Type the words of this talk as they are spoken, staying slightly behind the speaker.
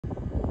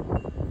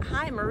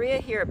Hi, Maria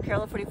here at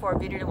Parallel 44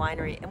 Vineyard and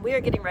Winery, and we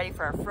are getting ready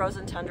for our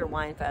Frozen Tundra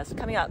Wine Fest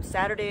coming up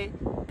Saturday,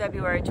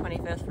 February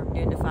 25th from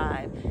noon to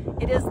 5.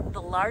 It is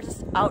the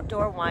largest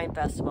outdoor wine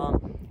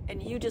festival,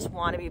 and you just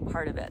want to be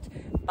part of it.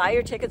 Buy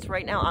your tickets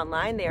right now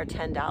online. They are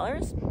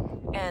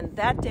 $10, and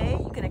that day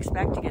you can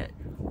expect to get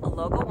a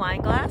logo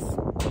wine glass.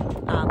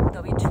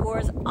 There'll be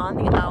tours on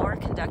the hour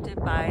conducted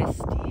by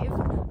Steve,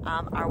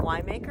 our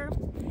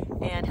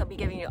winemaker, and he'll be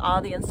giving you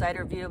all the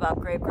insider view about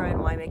grape growing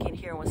and winemaking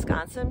here in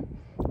Wisconsin.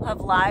 We'll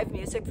have live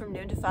music from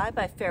noon to 5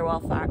 by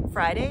Farewell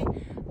Friday.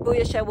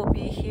 Booyah Shed will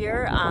be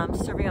here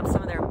serving up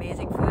some of their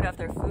amazing food off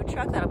their food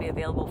truck that'll be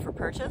available for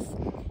purchase.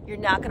 You're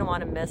not going to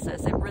want to miss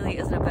this. It really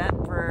is an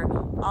event for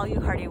all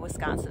you hardy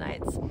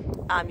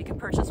Wisconsinites. You can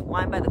purchase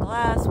wine by the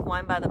glass,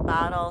 wine by the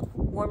bottle,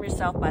 warm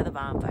yourself by the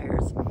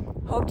bonfires.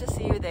 Hope to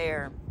see you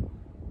there.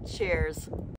 Cheers.